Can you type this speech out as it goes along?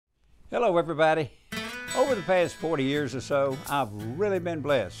Hello everybody. Over the past 40 years or so, I've really been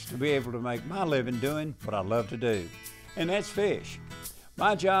blessed to be able to make my living doing what I love to do, and that's fish.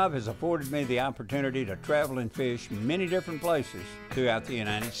 My job has afforded me the opportunity to travel and fish many different places throughout the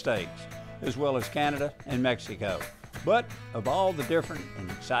United States, as well as Canada and Mexico. But of all the different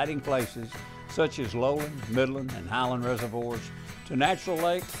and exciting places, such as lowland, midland, and highland reservoirs, to natural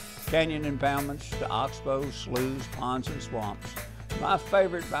lake, canyon impoundments, to oxbows, sloughs, ponds, and swamps, my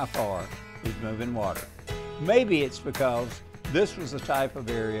favorite by far is moving water. Maybe it's because this was the type of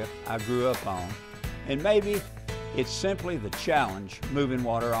area I grew up on, and maybe it's simply the challenge moving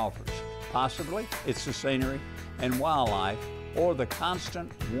water offers. Possibly it's the scenery and wildlife, or the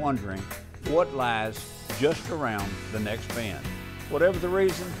constant wondering what lies just around the next bend. Whatever the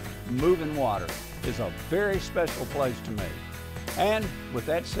reason, moving water is a very special place to me. And with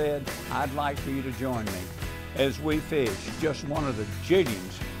that said, I'd like for you to join me as we fish just one of the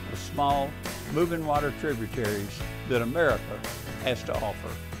jillions of small moving water tributaries that America has to offer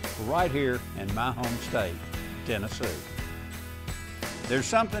right here in my home state, Tennessee. There's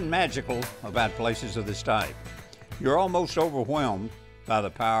something magical about places of this type. You're almost overwhelmed by the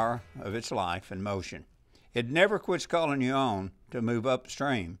power of its life and motion. It never quits calling you on to move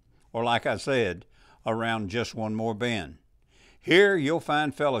upstream, or like I said, around just one more bend. Here you'll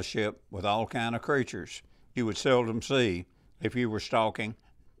find fellowship with all kinds of creatures you would seldom see if you were stalking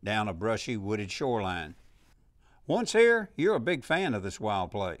down a brushy, wooded shoreline. Once here, you're a big fan of this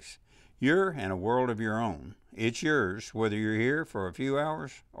wild place. You're in a world of your own. It's yours, whether you're here for a few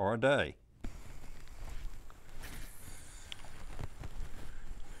hours or a day.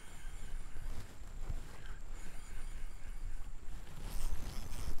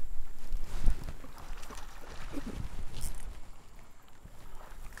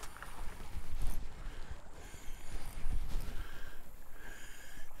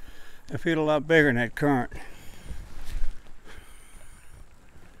 I feel a lot bigger in that current.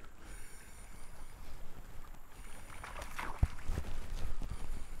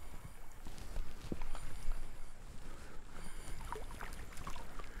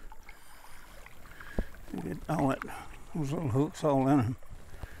 Get all that, those little hooks all in them.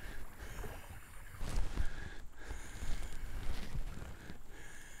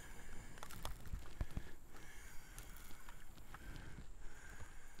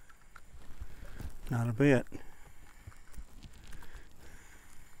 Not a bit.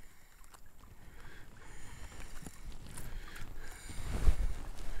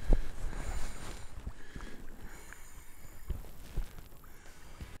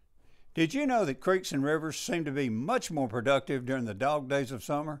 Did you know that creeks and rivers seem to be much more productive during the dog days of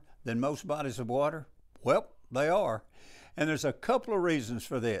summer than most bodies of water? Well, they are. And there's a couple of reasons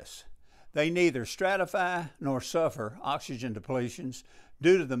for this. They neither stratify nor suffer oxygen depletions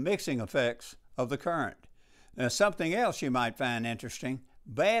due to the mixing effects of the current. Now, something else you might find interesting,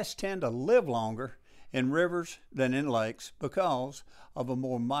 bass tend to live longer in rivers than in lakes because of a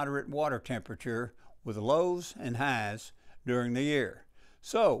more moderate water temperature with lows and highs during the year.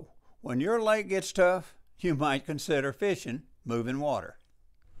 So, when your lake gets tough, you might consider fishing moving water.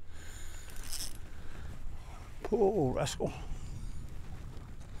 Poor rascal.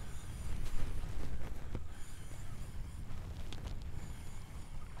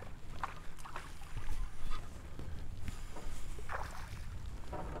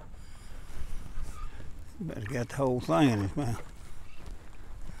 Better get the whole thing in his mouth.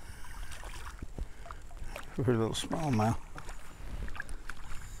 For a little smallmouth.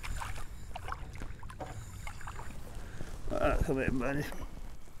 Come here, buddy.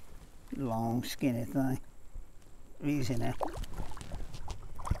 Long, skinny thing. Easy now.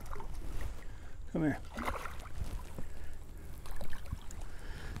 Come here.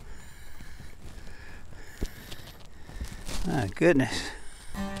 My goodness.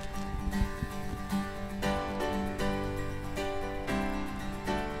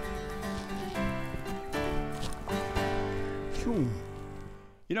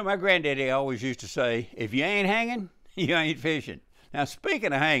 You know, my granddaddy always used to say, if you ain't hanging, you ain't fishing. Now,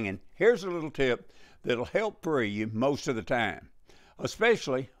 speaking of hanging, here's a little tip that'll help free you most of the time,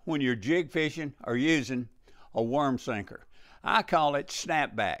 especially when you're jig fishing or using a worm sinker. I call it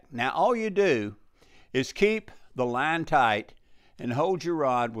snapback. Now, all you do is keep the line tight and hold your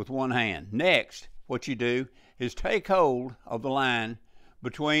rod with one hand. Next, what you do is take hold of the line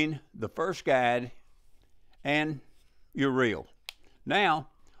between the first guide and your reel. Now,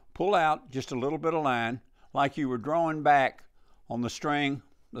 pull out just a little bit of line like you were drawing back on the string,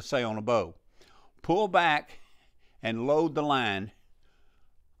 let's say on a bow. Pull back and load the line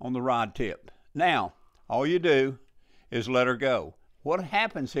on the rod tip. Now, all you do is let her go. What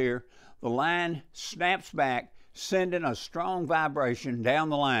happens here, the line snaps back, sending a strong vibration down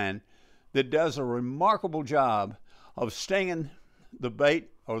the line that does a remarkable job of stinging the bait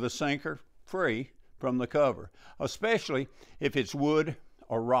or the sinker free from the cover, especially if it's wood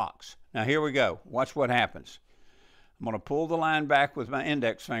or rocks. Now here we go. Watch what happens. I'm going to pull the line back with my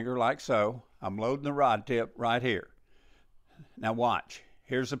index finger like so. I'm loading the rod tip right here. Now watch.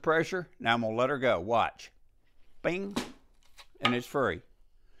 Here's the pressure. Now I'm going to let her go. Watch. Bing. And it's free.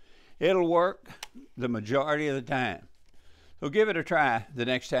 It'll work the majority of the time. So give it a try the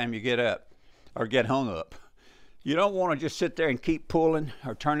next time you get up or get hung up. You don't want to just sit there and keep pulling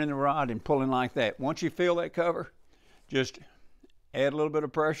or turning the rod and pulling like that. Once you feel that cover, just add a little bit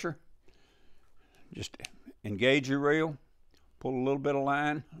of pressure. Just engage your reel, pull a little bit of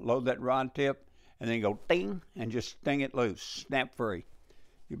line, load that rod tip, and then go ding and just sting it loose, snap free.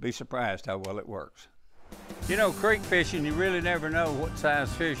 You'll be surprised how well it works. You know, creek fishing, you really never know what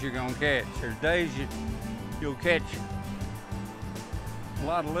size fish you're gonna catch. There's days you'll catch a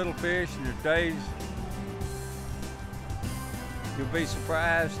lot of little fish, and there's days you'll be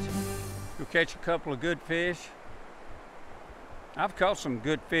surprised. You'll catch a couple of good fish. I've caught some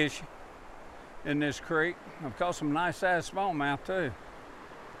good fish in this creek. I've caught some nice sized smallmouth too.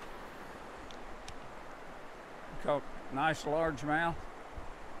 Caught nice largemouth.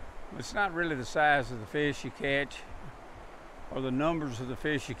 It's not really the size of the fish you catch or the numbers of the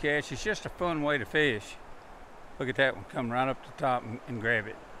fish you catch. It's just a fun way to fish. Look at that one come right up the top and grab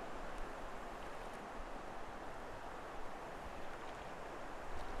it.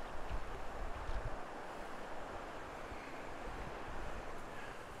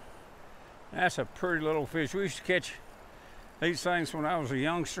 That's a pretty little fish. We used to catch these things when I was a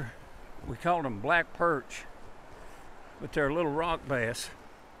youngster. We called them black perch, but they're little rock bass.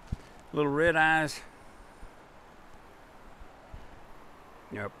 Little red eyes.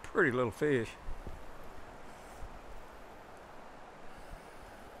 Yeah, pretty little fish.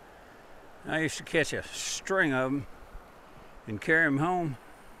 I used to catch a string of them and carry them home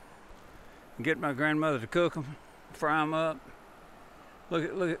and get my grandmother to cook them, fry them up.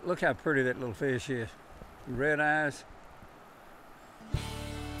 Look how pretty that little fish is. Red eyes.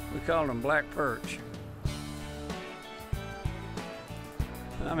 We call them black perch.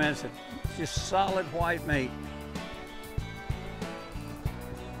 I mean, it's just solid white meat.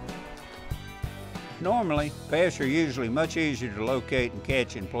 Normally, bass are usually much easier to locate and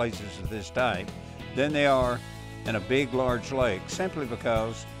catch in places of this type than they are in a big, large lake, simply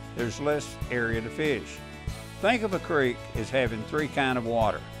because there's less area to fish. Think of a creek as having three kinds of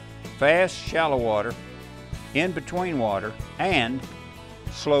water: fast, shallow water, in-between water, and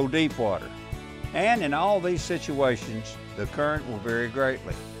slow, deep water. And in all these situations, the current will vary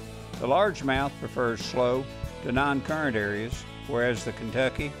greatly. The largemouth prefers slow to non-current areas, whereas the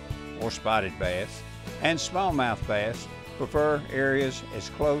Kentucky or spotted bass and smallmouth bass prefer areas as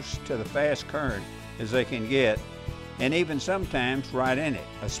close to the fast current as they can get, and even sometimes right in it,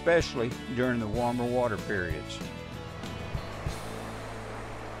 especially during the warmer water periods.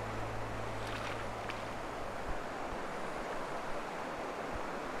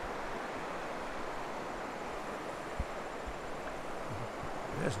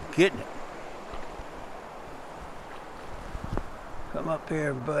 Just getting it. Come up here,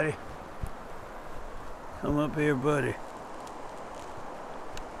 everybody. Come up here, buddy.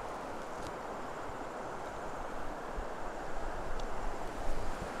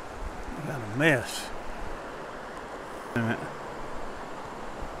 Got a mess.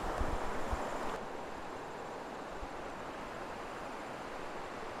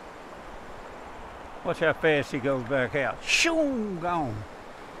 Watch how fast he goes back out. Shoom, gone.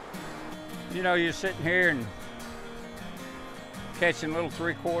 You know, you're sitting here and catching little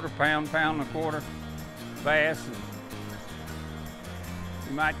 3/4 pound, pound and a quarter bass. And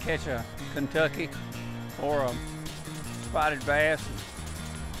you might catch a Kentucky or a spotted bass,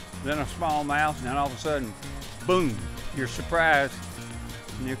 and then a smallmouth, and then all of a sudden, boom, you're surprised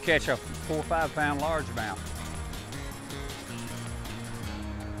and you catch a 4 or 5 pound largemouth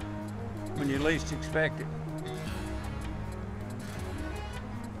when you least expect it.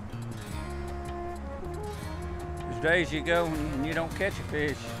 Days you go and you don't catch a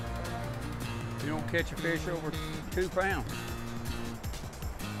fish. You don't catch a fish over 2 pounds.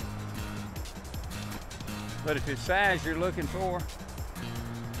 But if it's size you're looking for, you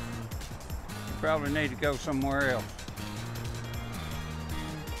probably need to go somewhere else.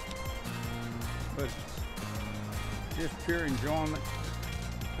 But it's just pure enjoyment.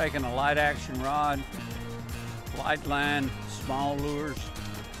 Taking a light action rod, light line, small lures,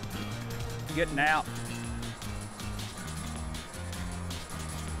 getting out,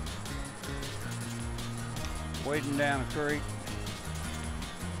 wading down a creek.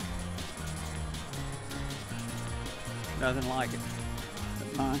 Nothing like it.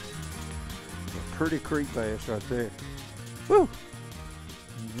 But nice. A pretty creek bass right there. Woo!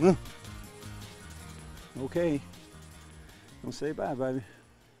 Okay. Don't say bye, baby.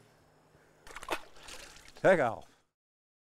 Take off.